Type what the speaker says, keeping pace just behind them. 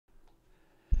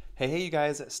Hey you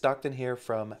guys, Stockton here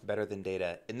from Better Than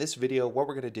Data. In this video, what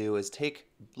we're going to do is take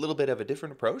a little bit of a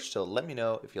different approach. So let me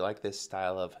know if you like this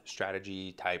style of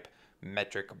strategy type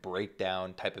metric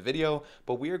breakdown type of video.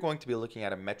 But we are going to be looking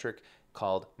at a metric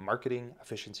called Marketing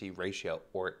Efficiency Ratio,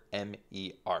 or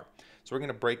MER. So we're going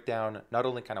to break down not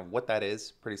only kind of what that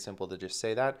is, pretty simple to just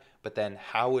say that, but then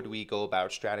how would we go about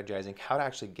strategizing how to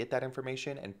actually get that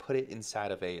information and put it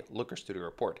inside of a Looker Studio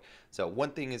report. So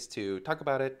one thing is to talk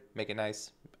about it, make it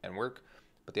nice and work,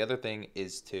 but the other thing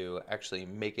is to actually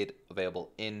make it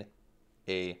available in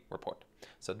a report.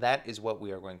 So that is what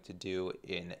we are going to do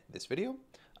in this video.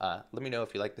 Let me know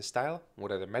if you like this style,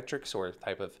 what other metrics or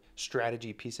type of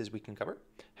strategy pieces we can cover.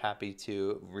 Happy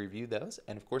to review those,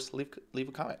 and of course leave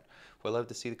a comment. We love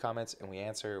to see the comments, and we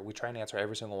try and answer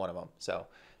every single one of them. So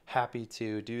happy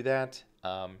to do that.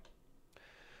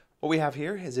 What we have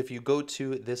here is if you go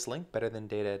to this link,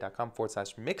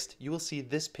 betterthandata.com/mixed, you will see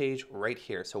this page right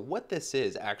here. So what this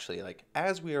is actually, like,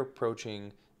 as we are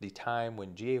approaching the time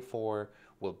when GA4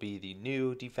 will be the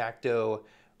new de facto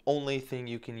only thing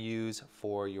you can use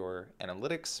for your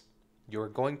analytics, you're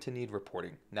going to need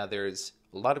reporting. Now there's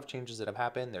a lot of changes that have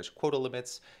happened. There's quota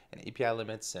limits and API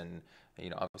limits and,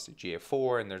 obviously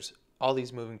GA4, and there's all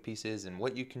these moving pieces and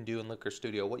what you can do in Looker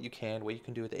Studio, what you can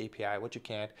do with the API, what you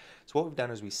can't. So what we've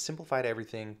done is we simplified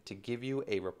everything to give you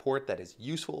a report that is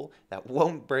useful, that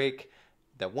won't break,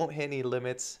 that won't hit any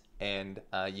limits, and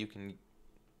you can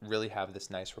really have this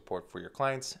nice report for your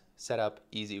clients. Set up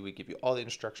easy. We give you all the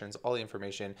instructions, all the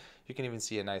information. You can even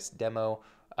see a nice demo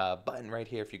button right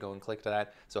here if you go and click to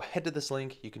that. So head to this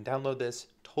link. You can download this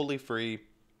totally free,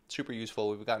 super useful.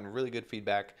 We've gotten really good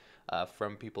feedback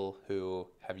from people who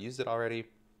have used it already,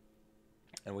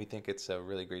 and we think it's a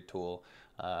really great tool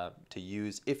to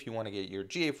use if you want to get your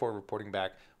GA4 reporting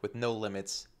back with no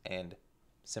limits and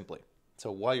simply.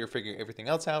 So while you're figuring everything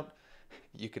else out,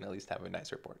 you can at least have a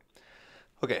nice report.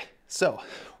 Okay, so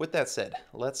with that said,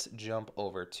 let's jump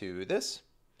over to this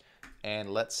and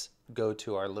let's go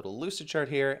to our little lucid chart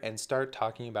here and start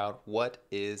talking about what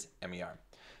is MER.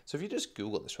 So if you just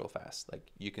Google this real fast,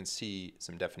 like, you can see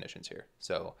some definitions here.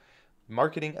 So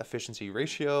marketing efficiency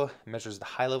ratio measures the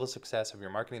high level success of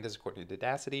your marketing. This is according to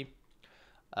Dacity.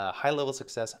 High level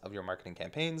success of your marketing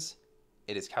campaigns.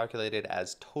 It is calculated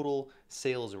as total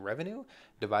sales revenue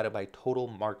divided by total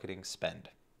marketing spend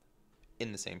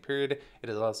in the same period. It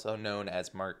is also known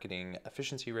as marketing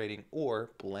efficiency rating or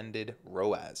blended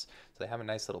ROAS. So they have a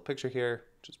nice little picture here,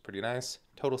 which is pretty nice.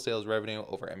 Total sales revenue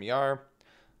over MER.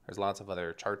 There's lots of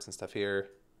other charts and stuff here.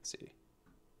 Let's see.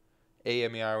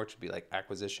 AMER, which would be like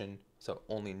acquisition, so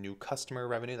only new customer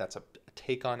revenue. That's a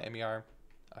take on MER.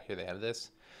 Here they have this.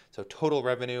 So total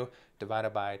revenue divided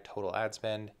by total ad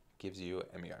spend gives you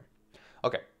MER.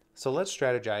 Okay, so let's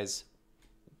strategize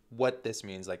what this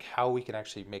means, like how we can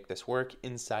actually make this work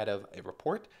inside of a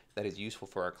report that is useful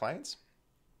for our clients.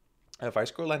 And if I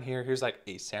scroll down here, here's like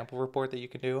a sample report that you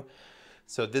can do.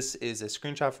 So this is a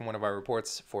screenshot from one of our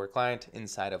reports for a client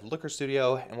inside of Looker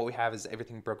Studio. And what we have is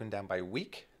everything broken down by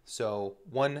week. So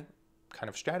one kind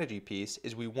of strategy piece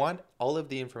is we want all of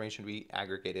the information to be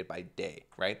aggregated by day,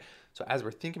 right? So as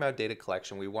we're thinking about data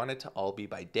collection, we want it to all be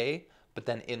by day, but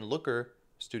then in Looker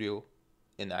Studio,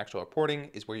 in the actual reporting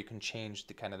is where you can change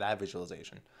the kind of that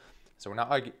visualization. So we're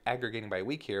not aggregating by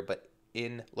week here, but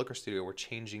in Looker Studio, we're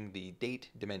changing the date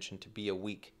dimension to be a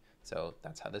week. So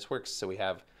that's how this works. So we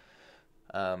have,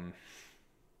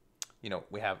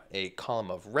 we have a column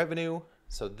of revenue.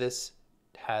 So this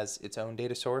has its own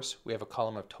data source. We have a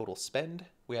column of total spend.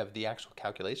 We have the actual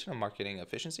calculation of marketing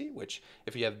efficiency, which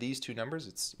if you have these two numbers,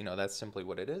 it's, that's simply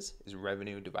what it is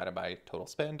revenue divided by total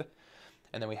spend.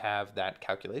 And then we have that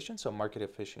calculation. So market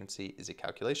efficiency is a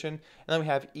calculation. And then we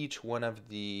have each one of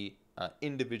the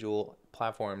individual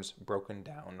platforms broken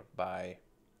down by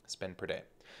spend per day.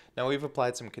 Now we've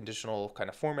applied some conditional kind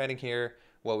of formatting here.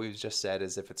 What we've just said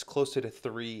is if it's closer to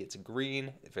 3, it's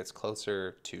green. If it's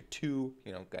closer to 2,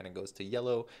 kind of goes to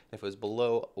yellow. If it was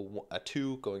below a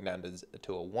 2 going down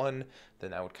to a 1,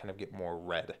 then that would kind of get more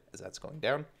red as that's going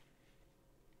down.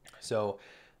 So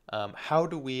how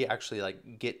do we actually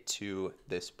get to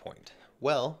this point?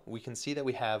 Well, we can see that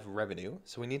we have revenue.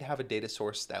 So we need to have a data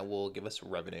source that will give us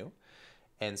revenue.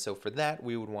 And so for that,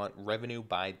 we would want revenue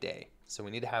by day. So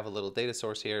we need to have a little data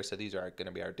source here. So these are going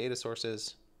to be our data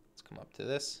sources. Let's come up to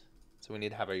this. So we need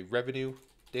to have a revenue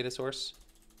data source.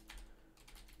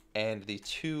 And the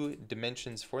two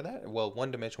dimensions for that, well,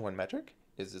 one dimension, one metric,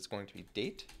 is it's going to be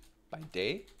date by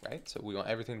day, right? So we want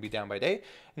everything to be down by day.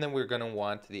 And then we're going to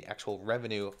want the actual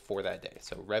revenue for that day.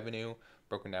 So revenue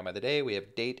broken down by the day. We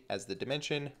have date as the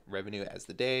dimension, revenue as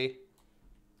the day.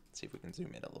 Let's see if we can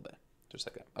zoom in a little bit. just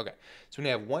like that. Okay, so we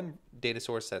have one data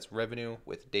source that's revenue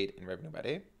with date and revenue by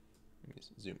day. Let me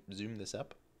just zoom this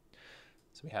up.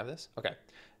 So we have this. Okay.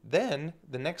 Then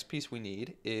the next piece we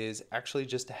need is actually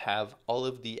just to have all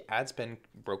of the ad spend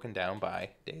broken down by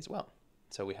day as well.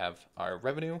 So we have our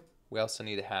revenue. We also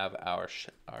need to have our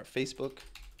Facebook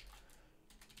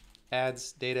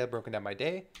ads data broken down by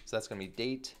day. So that's going to be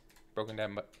date broken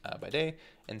down by day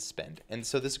and spend. And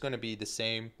so this is going to be the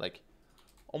same, like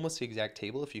almost the exact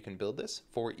table if you can build this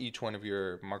for each one of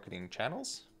your marketing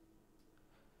channels.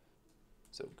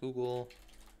 So Google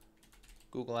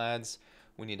ads,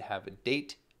 we need to have a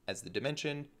date as the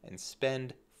dimension and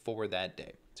spend for that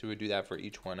day. So we would do that for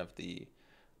each one of the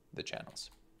channels.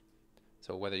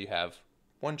 So whether you have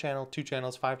 1 channel, 2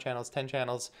 channels, 5 channels, 10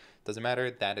 channels, doesn't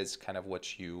matter. That is kind of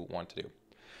what you want to do.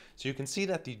 So you can see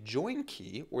that the join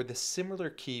key or the similar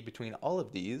key between all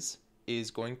of these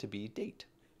is going to be date.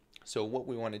 So what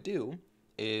we want to do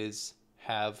is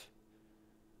have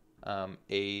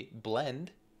a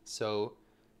blend. So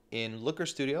in Looker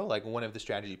Studio, like one of the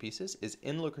strategy pieces is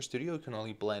in Looker Studio, you can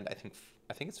only blend, I think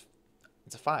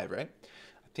it's a 5, right?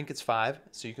 I think it's 5.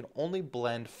 So you can only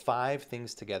blend 5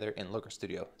 things together in Looker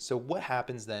Studio. So what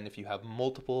happens then if you have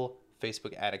multiple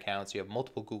Facebook ad accounts, you have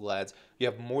multiple Google ads, you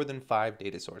have more than 5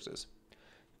 data sources?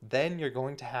 Then you're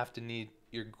going to have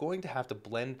to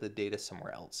blend the data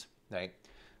somewhere else, right?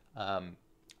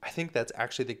 I think that's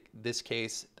actually this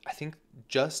case. I think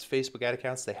just Facebook ad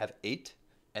accounts, they have 8,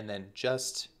 and then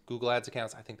just Google ads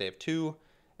accounts, I think they have 2,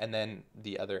 and then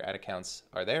the other ad accounts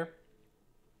are there.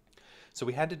 So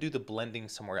we had to do the blending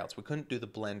somewhere else. We couldn't do the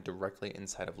blend directly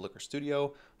inside of Looker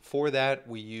Studio. For that,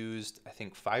 we used, I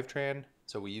think, Fivetran.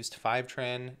 So we used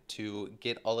Fivetran to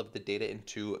get all of the data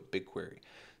into BigQuery.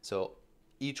 So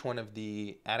each one of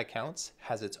the ad accounts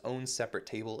has its own separate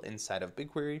table inside of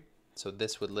BigQuery. So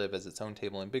this would live as its own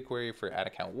table in BigQuery for ad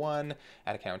account 1,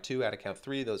 ad account 2, ad account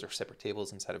 3. Those are separate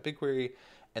tables inside of BigQuery.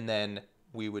 And then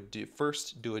we would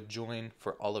first do a join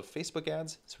for all of Facebook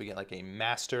ads. So we get like a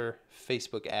master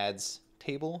Facebook ads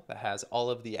table that has all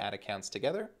of the ad accounts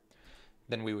together.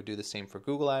 Then we would do the same for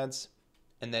Google ads.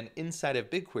 And then inside of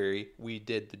BigQuery, we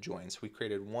did the joins. We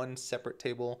created one separate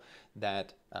table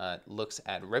that looks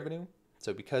at revenue.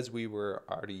 So because we were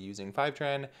already using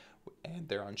Fivetran and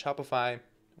they're on Shopify,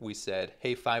 we said,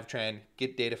 hey, Fivetran,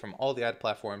 get data from all the ad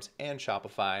platforms and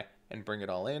Shopify and bring it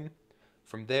all in.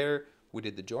 From there, we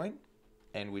did the join,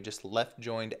 and we just left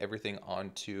joined everything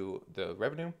onto the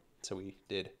revenue. So we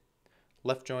did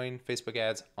left join Facebook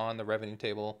ads on the revenue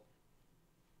table.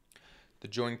 The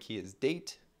join key is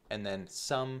date, and then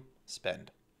sum spend.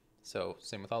 So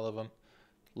same with all of them.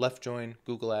 Left join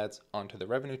Google ads onto the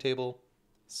revenue table,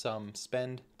 sum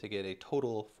spend to get a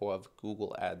total of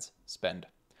Google ads spend.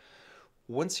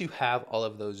 Once you have all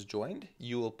of those joined,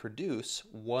 you will produce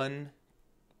one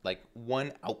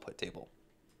output table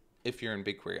if you're in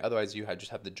BigQuery. Otherwise, you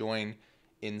just have the join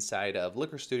inside of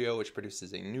Looker Studio, which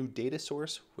produces a new data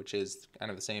source, which is kind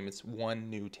of the same. It's one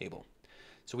new table.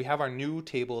 So we have our new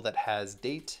table that has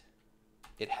date.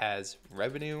 It has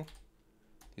revenue.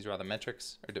 These are all the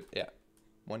metrics,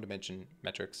 one dimension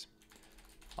metrics.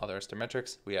 All the rest are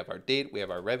metrics. We have our date, we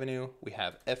have our revenue, we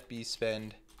have FB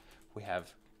spend, we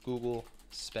have Google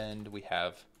spend, we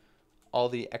have all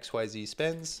the XYZ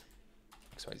spends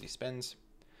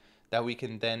that we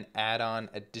can then add on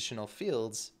additional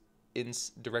fields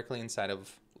directly inside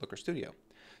of Looker Studio.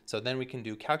 So then we can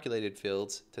do calculated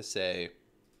fields to say,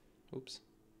 oops.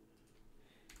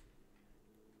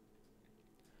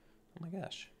 Oh my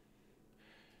gosh.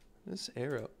 This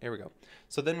arrow, here we go.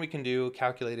 So then we can do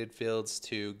calculated fields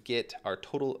to get our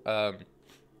total,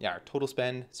 our total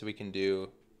spend. So we can do,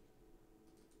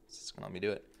 this is gonna let me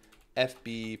do it.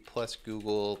 FB plus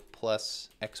Google plus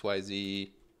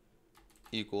XYZ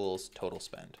equals total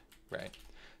spend, right?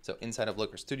 So inside of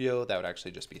Looker Studio, that would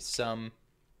actually just be sum,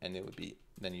 and it would be,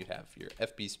 then you'd have your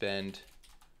FB spend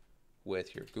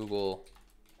with your Google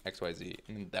XYZ,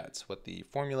 and that's what the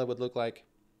formula would look like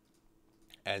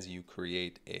as you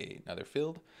create another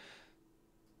field.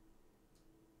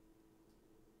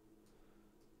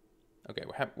 Okay,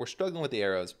 we're struggling with the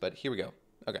arrows, but here we go.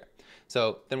 Okay,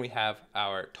 so then we have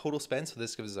our total spend. So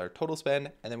this gives us our total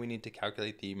spend, and then we need to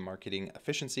calculate the marketing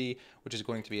efficiency, which is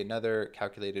going to be another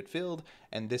calculated field.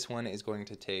 And this one is going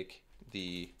to take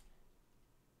the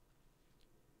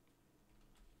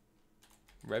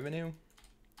revenue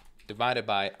divided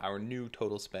by our new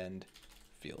total spend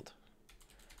field.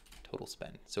 Total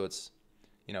spend. So it's,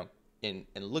 in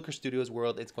Looker Studio's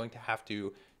world, it's going to have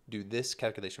to do this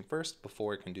calculation first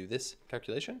before it can do this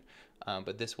calculation.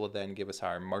 But this will then give us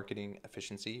our marketing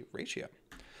efficiency ratio.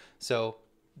 So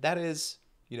that is,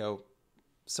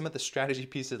 some of the strategy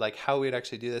pieces, like how we'd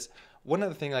actually do this. One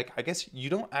other thing, like I guess you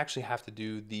don't actually have to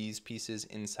do these pieces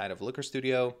inside of Looker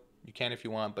Studio. You can if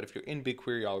you want, but if you're in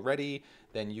BigQuery already,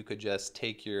 then you could just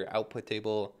take your output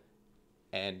table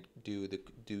and do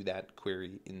that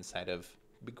query inside of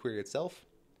BigQuery itself.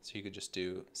 So you could just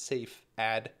do safe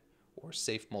add or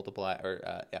safe multiply,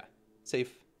 or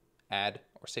safe add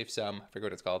or safe sum, I forget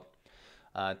what it's called,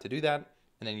 to do that.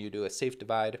 And then you do a safe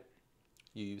divide.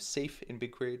 You use safe in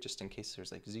BigQuery just in case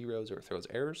there's like zeros or it throws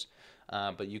errors,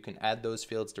 but you can add those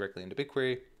fields directly into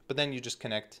BigQuery. But then you just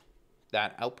connect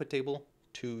that output table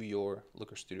to your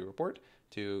Looker Studio report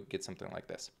to get something like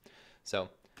this. So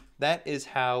that is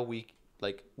how we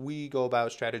go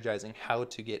about strategizing how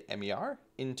to get MER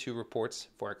into reports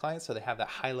for our clients, so they have that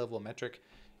high level metric.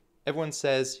 Everyone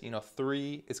says,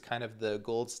 3 is kind of the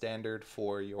gold standard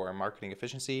for your marketing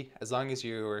efficiency. As long as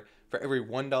for every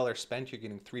 $1 spent, you're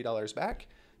getting $3 back.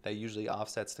 That usually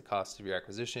offsets the cost of your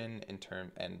acquisition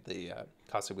and the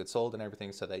cost of goods sold and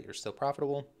everything, so that you're still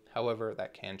profitable. However,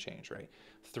 that can change, right?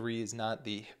 3 is not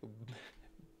the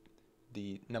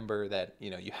number that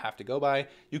you have to go by.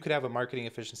 You could have a marketing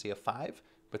efficiency of 5,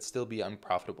 but still be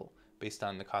unprofitable based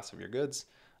on the cost of your goods.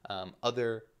 At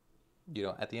the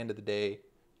end of the day,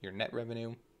 your net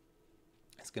revenue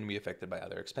is going to be affected by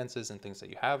other expenses and things that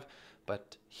you have.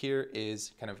 But here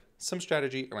is kind of some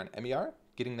strategy around MER,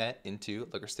 getting that into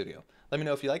Looker Studio. Let me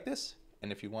know if you like this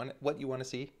and if you want what you want to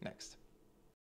see next.